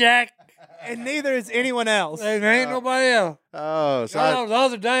me, Jack. And neither is anyone else. And there ain't nobody else. Oh, so No, the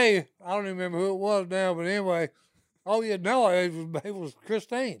other day, I don't even remember who it was now, but anyway. Oh, yeah, no, it was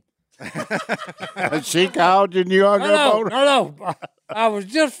Christine. She called you and you hung up on her. No. I was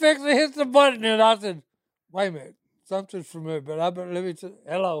just fixing to hit the button and I said, wait a minute, something's familiar, but I better let me say,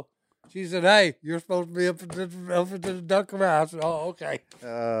 hello. She said, hey, you're supposed to be up at the duck around. I said, oh, okay.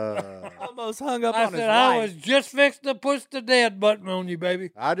 Almost hung up I on his said, I wife. was just fixing to push the dead button on you,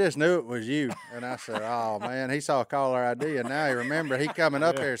 baby. I just knew it was you, and I said, "Oh man, he saw caller ID, and now he remember he coming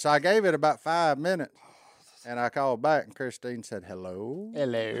up here." So I gave it about 5 minutes, and I called back, and Christine said, "Hello."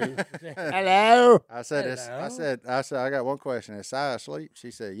 Hello. Hello. I said, it's, I said, I got one question. Is Si asleep?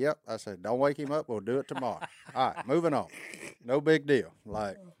 She said, yep. I said, don't wake him up. We'll do it tomorrow. All right, moving on. No big deal.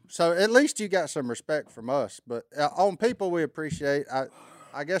 Like, so at least you got some respect from us. But on people we appreciate,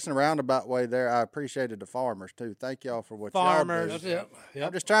 I guess in a roundabout way there, I appreciated the farmers too. Thank y'all for what Farmers. y'all do. That's it. I'm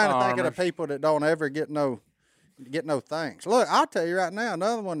Yep. just trying to think of Farmers. the people that don't ever get no thanks. Look, I'll tell you right now,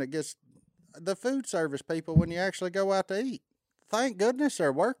 another one that gets the food service people when you actually go out to eat. Thank goodness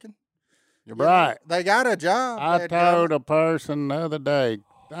they're working. You're right. They got a job. I They're told a person the other day,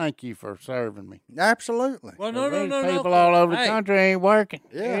 thank you for serving me. Absolutely. Well, no. These people all over the Hey, country ain't working.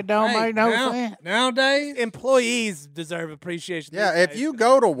 Yeah. It don't hey, make no now- sense. Nowadays, Employees deserve appreciation. Yeah, these if days. you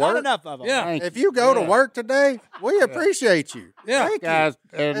go to Not work, enough of them. yeah. Thank if you go to Yeah. work today, we appreciate you. Yeah. Thank you. Guys,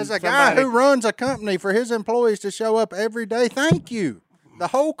 and As a guy somebody- who runs a company for his employees to show up every day, thank you. The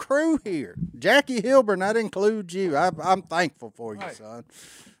whole crew here. Jackie Hilburn, that includes you. I'm thankful for you, Right. son.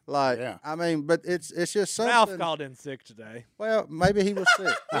 Like, Yeah. I mean, but it's just something. Ralph called in sick today. Well, maybe he was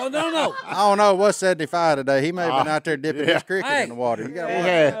sick. Well, no. I don't know. What's 75 today? He may have been out there dipping yeah. his cricket Hey. in the water. You got to watch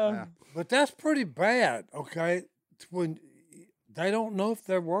Yeah. that now. But that's pretty bad, okay? When they don't know if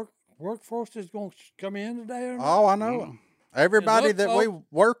their workforce is going to come in today or not. Oh, I know. Everybody look, that we folks,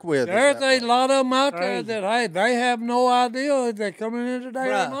 work with. is There's that a way. lot of them out there Crazy. that, hey, they have no idea if they're coming in today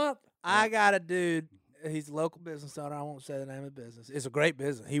Bruh. or not. I got a dude. He's a local business owner. I won't say the name of the business. It's a great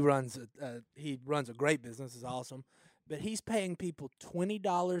business. He runs a great business. It's awesome, but he's paying people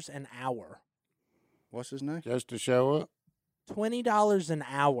 $20 an hour. What's his name? just to show up. $20 an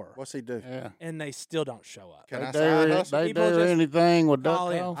hour, What's he do? Yeah. and they still don't show up. Can I They side do, hustle? they People do just anything with duck call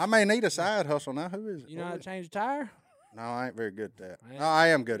in. calls. I may need a side hustle now. Who is it? You know how What to is it? change a tire? No, I ain't very good at that. I ain't No, I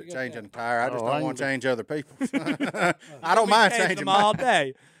am good at good at changing a tire. I just Oh, I don't ain't want to good. change other people's. I don't mind Changed changing them all mine.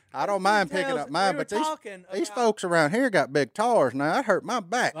 day. I don't mind picking Details, up mine, we were but these talking these about- folks around here got big tires now. That hurt my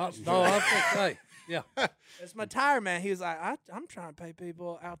back. No, I was gonna say, yeah. It's my tire man. He was like, I'm trying to pay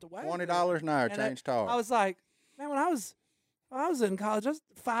people out the way. $20 an hour And change tires. I was like, man, when I was in college, I was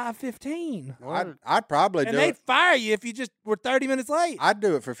 $5.15, I'd probably and do they'd it. fire you if you just were 30 minutes late. I'd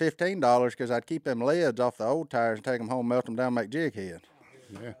do it for $15 because I'd keep them lids off the old tires and take them home, melt them down, make jig head.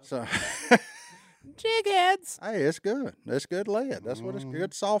 Yeah. So, Jigheads. hey, it's good. It's good lead. That's what it's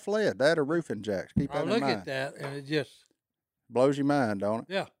good, soft lead. That or roofing jacks. Keep I that in look mind. at that and it just, Blows your mind, don't it?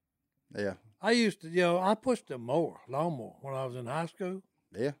 yeah. Yeah. I used to, I pushed a lawnmower when I was in high school.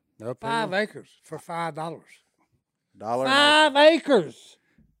 Yeah. Up 5 here. acres for $5. Dollar. an 5 acres.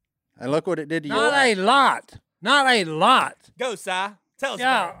 acre. And look what it did to Not your. a lot. Not a lot. Go, Si. Tell us.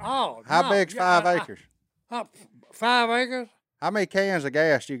 Yeah. about it. Oh. How no, big's yeah, 5 acres? 5 acres? How many cans of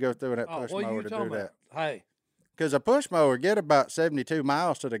gas do you go through in that Oh, push what are mower you to do talking that? about? Hey. Because a push mower get about 72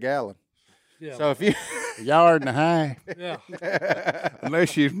 miles to the gallon. Yeah. So if you, Yard and a half, yeah. unless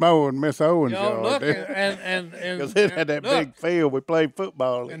she's mowing Miss Owens' Yo, yard. look, and Because it had that look, big field we played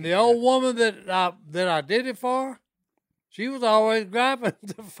football in. And the old woman that I did it for, she was always griping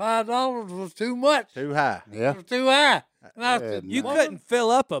the $5 was too much. too high. Yeah. It was too high. And I Yeah, said, You "Woman, couldn't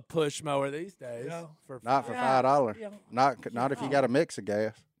fill up a push mower these days. Yeah. For Not for Yeah. $5. Yeah. Not if you got a mix of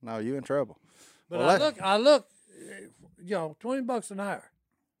gas. No, you in trouble. But Well, I look, $20 an hour.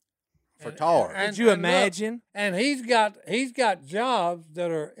 For And- tar. and- Could you and look, imagine? and he's got jobs that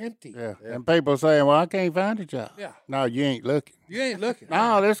are empty. Yeah. And people saying, well, I can't find a job. Yeah. No, you ain't looking. You ain't looking.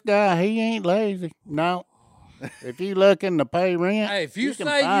 No, this guy, he ain't lazy. No. If you looking to pay rent, Hey, if you can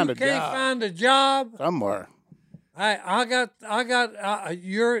say find you a can't job find a job, somewhere. hey, I got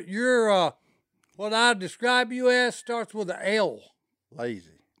your what I describe you as starts with an L. Lazy.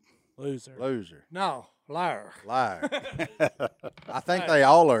 Loser. Loser. No, liar. Liar. I think they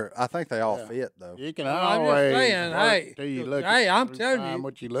all are. I think they all fit though. You can Well, I'm just always saying, work hey, till you look hey, I'm till telling find you,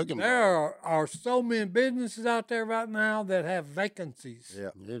 what you looking There are so many businesses out there right now that have vacancies. Yeah.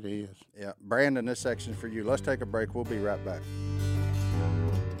 for. It is. Yeah. Brandon, this section's for you. Let's take a break. We'll be right back.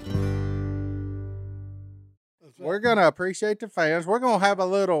 We're gonna appreciate the fans. We're gonna have a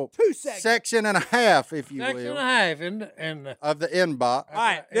little 2 seconds. section and a half, if you Section and will, a half, and of the inbox. All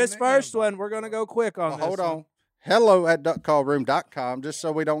right, in this the first inbox. one, we're going to go quick on Well, this hold one. on. hello@duckcallroom.com, just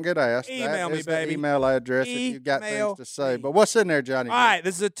so we don't get asked. Email that me, is the baby. email address if you've got Email things to say. me. But what's in there, Johnny? All right,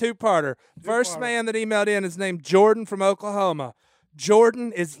 this is a two-parter. First man that emailed in is named Jordan from Oklahoma.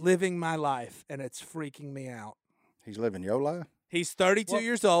 Jordan is living my life, and it's freaking me out. He's living your life. He's 32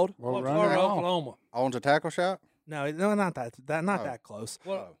 years old. Well, what run part it of off. Oklahoma? Owns a tackle shop. No, not that Oh. that close.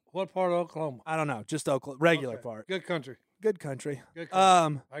 What part of Oklahoma? I don't know, just Oklahoma, regular Okay. part. Good country. Good country. Good country.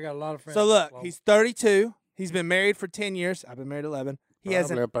 Um, I got a lot of friends. so in look, Oklahoma. he's 32. He's been married for 10 years. I've been married 11. He has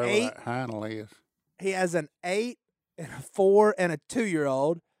Probably an up there where 8. that Heinel is. He has an 8 and a 4 and a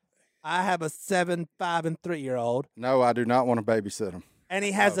 2-year-old. I have a 7, 5, and 3-year-old. No, I do not want to babysit him. And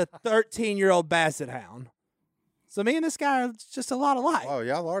he has a 13-year-old basset hound. So me and this guy are just a lot alike. Oh,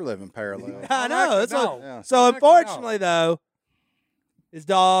 y'all are living parallel. I know. That's what, Yeah. so Like a unfortunately, though, his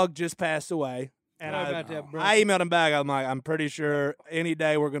dog just passed away. And Sorry I about that, bro. emailed him back. I'm like, I'm pretty sure any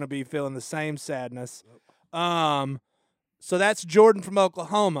day we're going to be feeling the same sadness. So that's Jordan from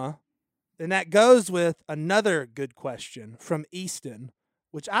Oklahoma. And that goes with another good question from Easton,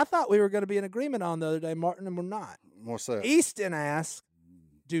 which I thought we were going to be in agreement on the other day, Martin, and we're not. What's that? Easton asks,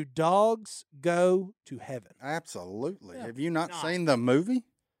 do dogs go to heaven? Absolutely. Yeah. Have you not Not. seen the movie?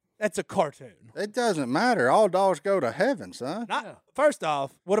 That's a cartoon. It doesn't matter. All dogs go to heaven, son. Not, Yeah. First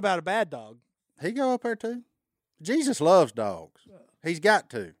off, what about a bad dog? He go up there too. Jesus loves dogs. He's got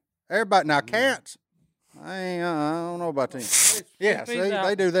to. Everybody now cats. I don't know about them. Yeah, see,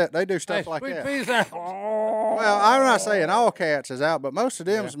 they do that. They do stuff like Sweet that. peas out. Well, I'm not saying all cats is out, but most of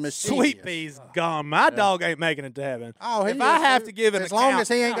them's mischievous. Sweet peas gone. My dog ain't making it to heaven. Oh, he if I is, have too. to give an As long account as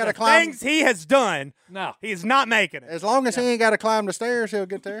he ain't of gotta the climb- things he has done, No. he is not making it. As long as he ain't got to climb the stairs, he'll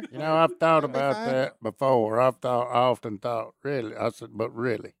get there. You know, I've thought That'll be about fine. that before. I often thought, really. I said, but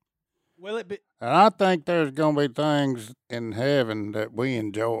really. Will it be? And I think there's going to be things in heaven that we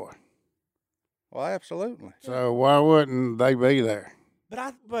enjoy. Well, absolutely. So why wouldn't they be there?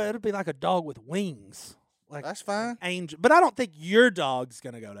 But it'll be like a dog with wings, like That's fine. angel. But I don't think your dog's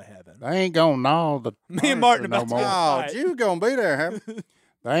gonna go to heaven. They ain't going to gnaw the Me and Martin furniture about no to more. go. Oh, Right. you gonna be there, huh?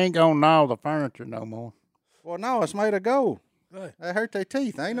 They ain't going to gnaw the furniture no more. Well, no, it's made of gold. Right. They hurt their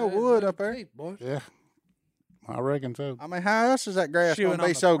teeth. Ain't no wood up there. Teeth, boys. Yeah. I reckon so. I mean, how else is that grass Chewing going to on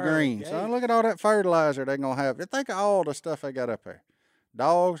be the so pearly green? gates. Son, look at all that fertilizer they're going to have. Think of all the stuff they got up there.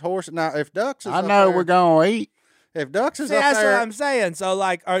 Dogs, horses. Now, if ducks is I up know there, we're gonna eat. if ducks is See, up that's there, what I'm saying. So,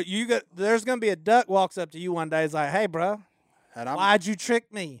 like, are you? There's gonna be a duck walks up to you one day. Is like, hey, bro, and I'm why'd you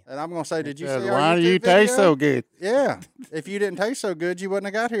trick me? going to say, did you see Says, our why do YouTube you taste video? so good? Yeah. If you didn't taste so good, you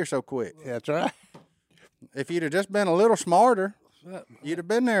wouldn't have got here so quick. That's right. If you'd have just been a little smarter, you'd have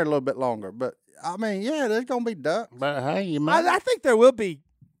been there a little bit longer. But I mean, yeah, there's gonna be ducks. But hey, you might. I think there will be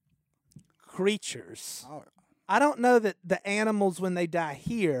creatures. Oh. I don't know that the animals, when they die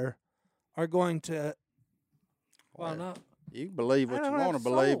here, are going to. Why not? You can believe what They you don't want to have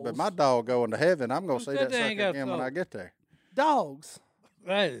believe, but souls. my dog going to heaven, I'm gonna Who see said that they sucker ain't got again when I souls? get there. Dogs.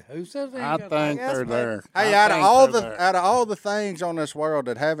 Hey, who says they ain't I got think guess, they're but- there. Hey, I out of think all they're the there. out of all the things on this world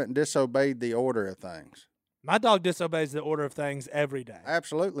that haven't disobeyed the order of things, My dog disobeys the order of things every day.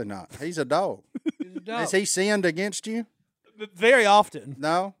 absolutely not. He's a dog. He's a dog. Has he sinned against you? Very often.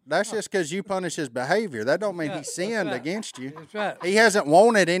 No, that's just because you punish his behavior. That don't mean he That's sinned right. against you. That's right. He hasn't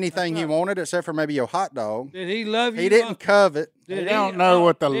wanted anything he right. wanted except for maybe your hot dog. Did he love you? He didn't covet. Did They don't know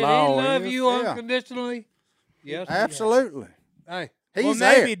what the law Did he love is. you Yeah. unconditionally? Yes. he has. Absolutely. Hey, He's Well,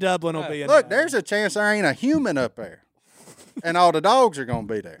 maybe there. Dublin will be in. Look, heaven. there's a chance there ain't a human up there, and all the dogs are going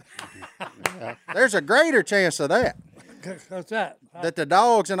to be there. There's a greater chance of that. what's that? That the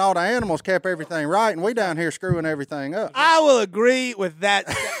dogs and all the animals kept everything right, and we down here screwing everything up. I will agree with that.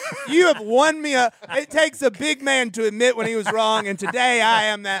 You have won me. It takes a big man to admit when he was wrong, and today I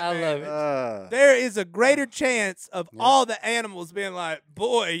am that I man. love it. There is a greater chance of all the animals being like,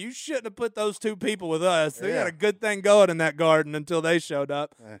 boy, you shouldn't have put those two people with us. They Yeah. had a good thing going in that garden until they showed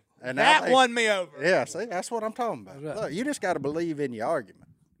up. And now That they- won me over. Yeah, see, that's what I'm talking about. right. Look, you just got to believe in your argument.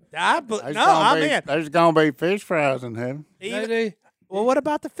 There's No, gonna I'm be, in. There's gonna be fish fries in heaven. Even- Lady, well, what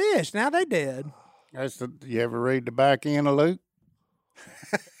about the fish? Now they dead. You ever read the back end of Luke?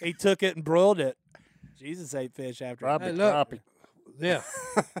 He took it and broiled it. Jesus ate fish after. Probably Hey, look. crappie. yeah.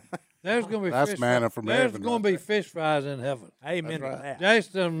 There's gonna be That's fish manna fries. from There's heaven, gonna right be fish fries in heaven. Amen to right. that.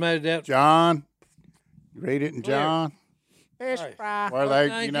 Jason made that. John, you read it in Clear. John. Fish Hey. fry. Where First they,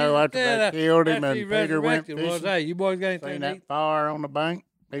 thing you know, Jesus after said, they killed him after and he Peter went resurrected was, fishing, hey, you boys got anything seen to that eat? fire on the bank.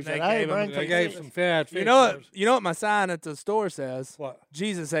 He said, "Hey, gave him bring the- They some gave fish." some fried fish. You know what? fries. You know what my sign at the store says? What?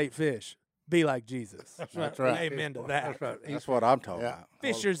 Jesus ate fish. Be like Jesus. That's right. Amen to that. That's right. That's what I'm talking Yeah. about.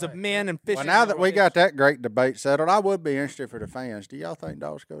 Fishers of men and fishers. Well, now of that we fish. got that great debate settled, I would be interested for the fans. Do y'all think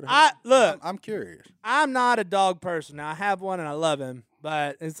dogs go to heaven? look, I'm curious. I'm not a dog person. I have one and I love him,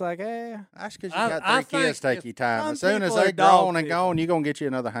 but it's like, That's because you I- got I three kids. think Take if your time. some As soon as people are they dog grown and people. gone, you're gonna get you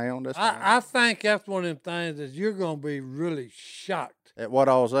another hound. That's fine. I think that's one of them things that you're gonna be really shocked At what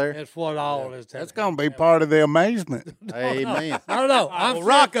all's there? at what all is. That's gonna be part of the amazement. Amen. I don't know. I'm well,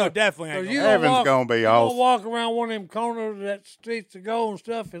 Rocco serious, definitely ain't. 'cause Gonna you Heaven's walk, gonna be you awesome. walk around one of them corners of that streets to go and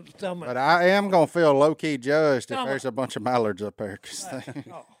stuff. And something. But I am gonna feel low key judged if Come there's a bunch of mallards up there. 'Cause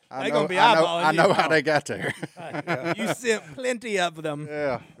I They know, gonna be I know, eyeballing I know you. how they got there. you sent plenty of them.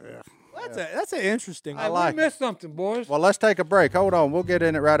 yeah. That's an interesting. Hey, like we missed something, boys. Well, let's take a break. Hold on. We'll get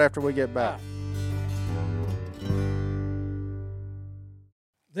in it right after we get back.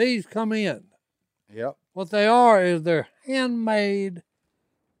 These come in. Yep. What they are is they're handmade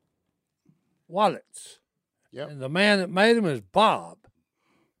wallets. Yep. And the man that made them is Bob.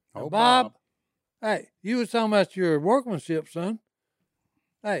 Oh, Bob, hey, you was talking about your workmanship, son.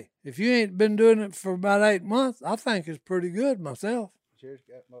 Hey, if you ain't been doing it for about 8 months, I think it's pretty good myself. Cheers.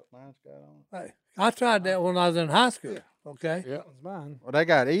 Got what mine's got on. Hey, I tried that when I was in high school. Okay. Yeah. That's mine. Well, they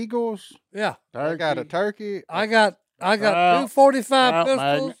got eagles. Yeah. They got a turkey. I got Trout, 245 trout pistols.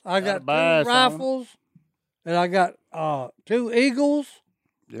 magnet, I got a got bass 2 on 'em. rifles. And I got 2 eagles.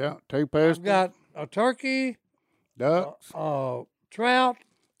 Yeah, 2 I've pistols, got a turkey, ducks, trout,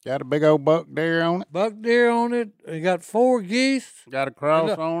 got a big old buck deer on it, buck deer on it. And got 4 geese. got a cross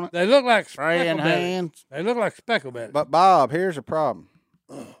look- on it, They look like praying specklebellies. hands. They look like specklebellies. But Bob, here's a problem.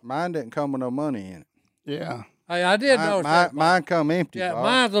 Mine didn't come with no money in it. Yeah, Hey, I did notice that. Mine come empty. Yeah, Bob.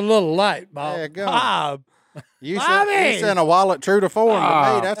 mine's a little light, Bob. There you go. Bob. You Bobby! sent a wallet true to form to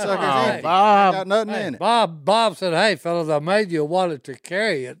Oh, me. That sucker's oh, empty. Bob. Got nothing Hey, in it. Bob said, "Hey, fellas, I made you a wallet to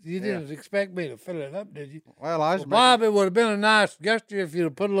carry it. You didn't expect me to fill it up, did you?" Well, I was Bob, it would have been a nice gesture if you'd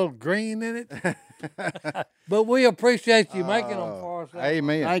have put a little green in it. But we appreciate you making them for us.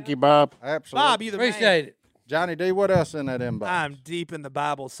 Amen. thank you, Bob. Absolutely. Bob, you the man. Appreciate it. Johnny D, what else in that inbox? I'm deep in the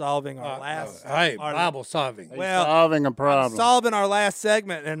Bible solving our last. Hey, our- Bible solving. Well, Solving a I'm problem. solving our last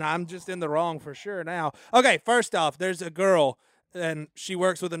segment, and I'm just in the wrong for sure now. Okay, first off, there's a girl and she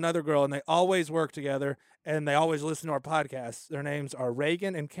works with another girl, and they always work together, and they always listen to our podcasts. Their names are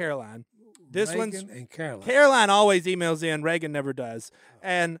Reagan and Caroline. This one's Reagan and Caroline. Caroline always emails in. Reagan never does,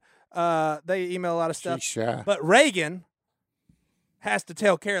 and they email a lot of stuff. She's shy. But Reagan has to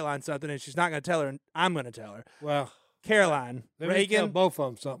tell Caroline something, and she's not going to tell her. And I'm going to tell her. Well, Caroline, let me tell Reagan. both of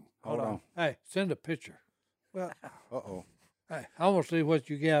them something. Hold on. Hey, send a picture. Well, Uh-oh. Hey, I want to see what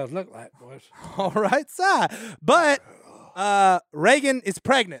you guys look like, boys. all right, Si. But Reagan is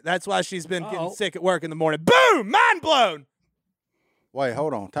pregnant. That's why she's been getting Uh-oh. sick at work in the morning. Boom! Mind blown. Wait,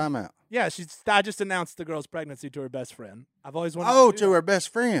 hold on. Time out. Yeah, I just announced the girl's pregnancy to her best friend. I've always wanted Oh, to do to that. her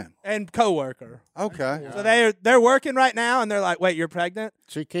best friend. And coworker. Okay. So they're working right now, and they're like, "Wait, you're pregnant?"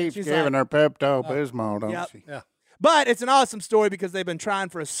 She keeps She's giving like- her Pepto Bismol, don't Yep. she? Yeah. But it's an awesome story because they've been trying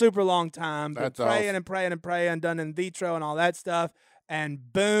for a super long time. Been That's praying awesome. and praying and praying, done in vitro and all that stuff,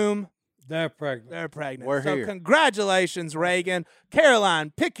 and boom, They're pregnant. they're pregnant. We're so here. congratulations, Reagan.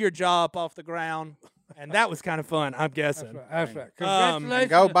 Caroline, pick your jaw up off the ground. And that was kind of fun, I'm guessing. That's right. Um, Congratulations.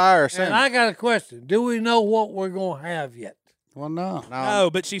 Go buy her And some. I got a question. Do we know what we're going to have yet? Well, no. No,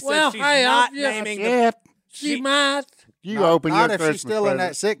 but she said Well, she's hey, not yeah, naming the. Yeah. She might. You Not- open not your if Christmas she's still in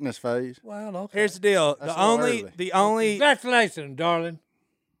that present. sickness phase. Well, okay. Here's the deal. That's The a little only, early. the only, Congratulations, darling.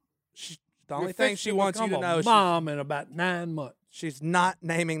 the only You're thing fixing she to wants you to become a know is mom in about 9 months. she's not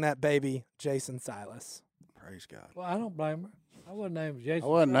naming that baby Jason Silas. Praise God. Well, I don't blame her. I wouldn't name Jason. I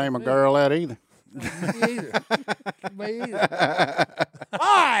wouldn't name a Silas girl that either. either. Me either. Me either. All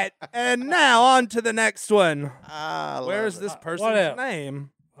right, and now on to the next one. I Where's love this What person's else? name?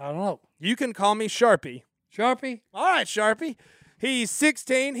 I don't know. You can call me Sharpie. Sharpie? All right, Sharpie. He's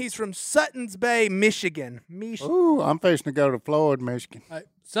 16. He's from Suttons Bay, Michigan. Ooh, I'm fixing to go to Floyd, Michigan.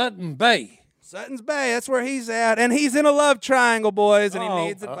 Sutton Bay. Suttons Bay, that's where he's at. And he's in a love triangle, boys, and he Uh-oh.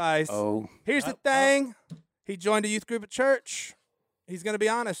 needs advice. Oh, Here's the thing. He joined a youth group at church. He's going to be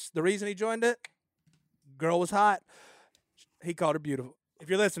honest. The reason he joined it, girl was hot. He called her beautiful. If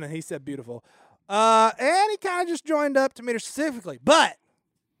you're listening, he said beautiful. And he kind of just joined up to meet her specifically. But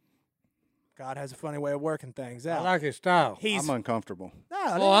God has a funny way of working things I out. like his style. He's I'm uncomfortable. no,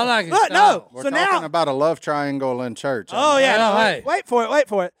 I like his Look, style. no. We're So talking now, about a love triangle in church. oh yeah, Well, no, hey. wait for it. Wait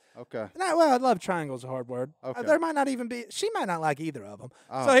for it. Okay. No, well, love triangle's a hard word. Okay. There might not even be. She might not like either of them.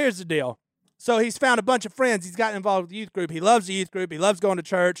 Oh. So here's the deal. So he's found a bunch of friends. He's gotten involved with the youth group. He loves the youth group. He loves going to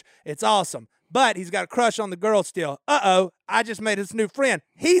church. It's awesome. But he's got a crush on the girl still. Uh-oh, I just made this new friend.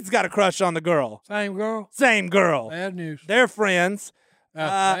 He's got a crush on the girl. Same girl. Same girl. Bad news. They're friends.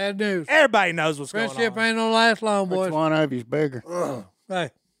 Bad news. Everybody knows what's Friendship going on. ain't gonna last long, which boys. one of you's bigger?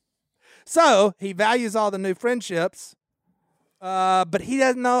 Hey, So he values all the new friendships, but he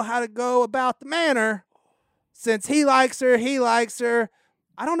doesn't know how to go about the manner. Since he likes her.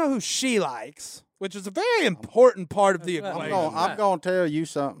 I don't know who she likes, which is a very important part of the That's right. equation. I'm going to tell you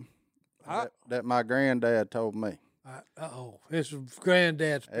something Huh? that my granddad told me. uh-oh. It's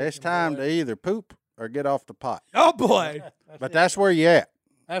granddad's. It's time to either poop or get off the pot. Oh boy! But that's where you at.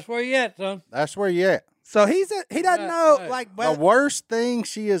 That's where you at, son. That's where you at. So he doesn't know Right. like, The worst thing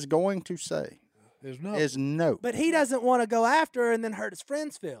she is going to say There's no. is no. but he doesn't want to go after her and then hurt his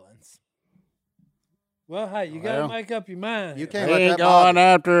friends' feelings. Well, hey, you gotta Well, make up your mind. You here. can't He let ain't that bother going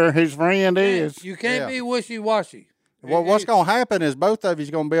after his friend is. You can't Yeah. be wishy-washy. Well, what's going to happen is both of you's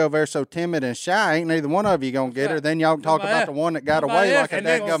going to be over there so timid and shy. Ain't neither one of you going to get her. right. Then y'all can talk Somebody about the one that got away like a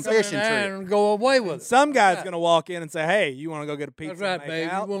dadgum fishing trip. and go away with it. Some guy's gonna walk in and say, "Hey, you want to go get a pizza?" That's right, and make baby. You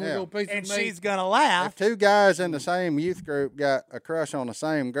out? want to Yeah. go pizza And with me? she's gonna laugh. If two guys in the same youth group got a crush on the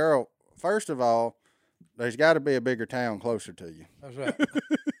same girl, first of all, there's got to be a bigger town closer to you. That's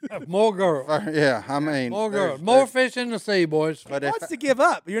right. More girls. Yeah, I mean, More there's- girls. More there's- fish in the sea, boys. But He if, wants to give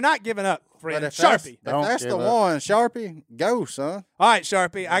up. You're not giving up, friend. but if that's, Sharpie. if Don't that's the give up. one, Sharpie, go, son. All right,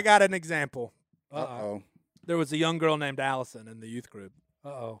 Sharpie. I got an example. Uh-oh. There was a young girl named Allison in the youth group.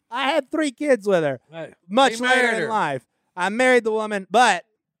 Uh-oh. I had 3 kids with her. Hey, Much he later married in her. life, I married the woman, but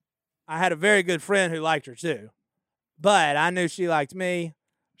I had a very good friend who liked her too. But I knew she liked me.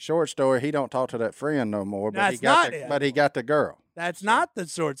 Short story, he don't talk to that friend no more, but That's he got not it. but he got the girl. That's not the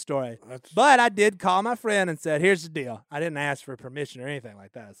short story. That's- But I did call my friend and said, "Here's the deal." I didn't ask for permission or anything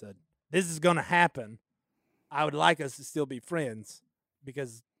like that. I said, "This is going to happen. I would like us to still be friends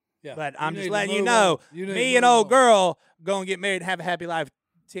because Yeah. But You I'm need just to letting you move know, on. You need me to and move old on. girl going to get married and have a happy life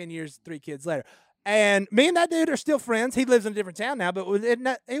 10 years, 3 kids later. And me and that dude are still friends. He lives in a different town now, but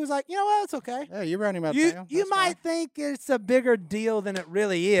he was like, you know what? It's okay. Yeah, you run him out of You town. you That's might fine. think it's a bigger deal than it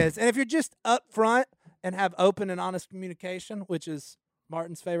really is. And if you're just upfront and have open and honest communication, which is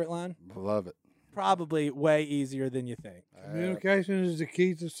Martin's favorite line, Love it. probably way easier than you think. Communication is the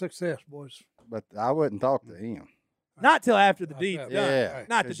key to success, boys. But I wouldn't talk to him. Not till after the deed's right. done. Yeah,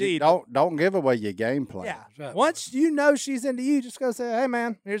 Not the 'cause you deed. Don't give away your game plan. Yeah. Right. Once you know she's into you, just go say, "Hey,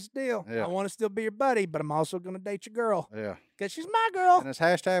 man, here's the deal. Yeah. I want to still be your buddy, but I'm also going to date your girl Yeah. because she's my girl." And it's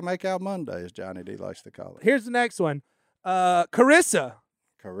hashtag Make Out Monday, as Johnny D likes to call it. Here's the next one. Carissa,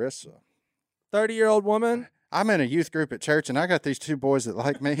 Carissa. 30-year-old woman. I'm in a youth group at church, and I got these two boys that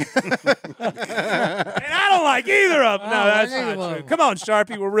like me. And I don't like either of them. No, I don't that's like either not one. true. Come on,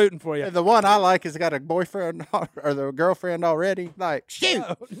 Sharpie. We're rooting for you. The one I like has got a boyfriend or the girlfriend already. Like, shoot.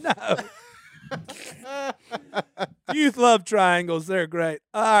 No. Youth love triangles. They're great.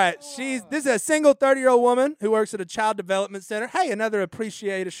 All right. This is a single 30-year-old woman who works at a child development center. Hey, another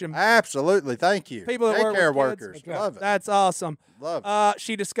appreciation. Absolutely. Thank you. People that work Daycare with kids. workers. That's right. Love it. That's awesome. Love it.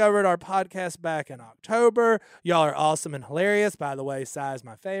 She discovered our podcast back in October. Y'all are awesome and hilarious. By the way, Si's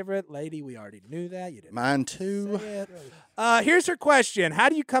my favorite. Lady, we already knew that. You didn't Mine too. say it. Here's her question. How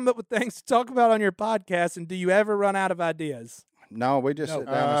do you come up with things to talk about on your podcast, and do you ever run out of ideas? No, we just sit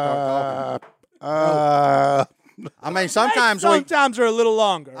down and start talking. Uh, I mean, sometimes we. Sometimes are a little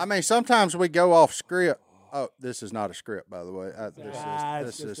longer. I mean, sometimes we go off script. Oh, this is not a script, by the way. it's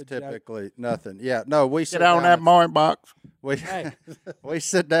This just is a joke. typically nothing. Yeah, no, we sit get on down that and- morning box. We Hey. we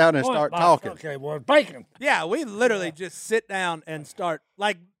sit down and start talking. Okay, well, bacon. Yeah, we literally just sit down and start.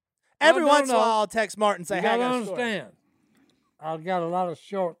 Like, every once in a no. while, I'll text Martin and say, You hey, I gotta got a story. understand. I've got a lot of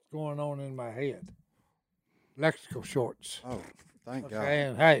shorts going on in my head. Lexical shorts. Oh, thank God. Okay,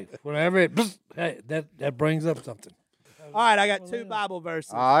 and hey, whenever it, hey, that brings up something. All right, I got 2 Bible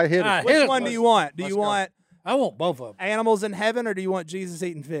verses. I hit it. All right. Which hit it, one do let's- you want? Do let's you go. want I want both of them. animals in heaven, or do you want Jesus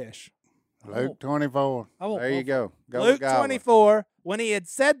eating fish? Luke 24. I want There you both go. Go Luke with Goblin. 24, when he had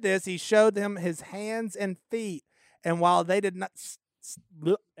said this, he showed them his hands and feet, and while they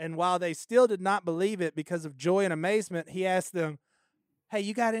still did not believe it because of joy and amazement, he asked them, "Hey,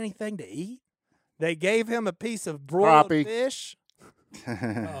 you got anything to eat?" They gave him a piece of broiled Crappie. fish.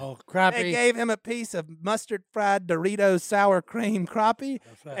 Oh, They crappie. gave him a piece of mustard fried Doritos sour cream crappie,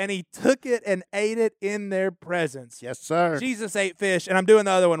 That's right. and he took it and ate it in their presence. Yes, sir. Jesus ate fish, and I'm doing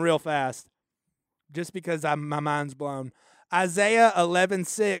the other one real fast, just because my mind's blown. Isaiah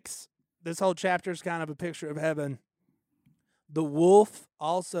 11:6. This whole chapter is kind of a picture of heaven. The wolf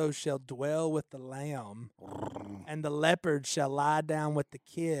also shall dwell with the lamb, and the leopard shall lie down with the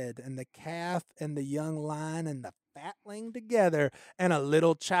kid, and the calf and the young lion and the fatling together, and a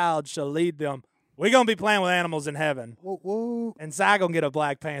little child shall lead them. We're gonna be playing with animals in heaven, Woo, woo. and Si gonna get a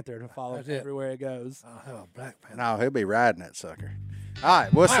Black Panther to follow That's him it. everywhere he goes. I'll have a black panther. No, he'll be riding that sucker. All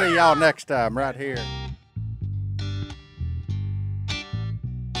right, we'll see y'all next time right here.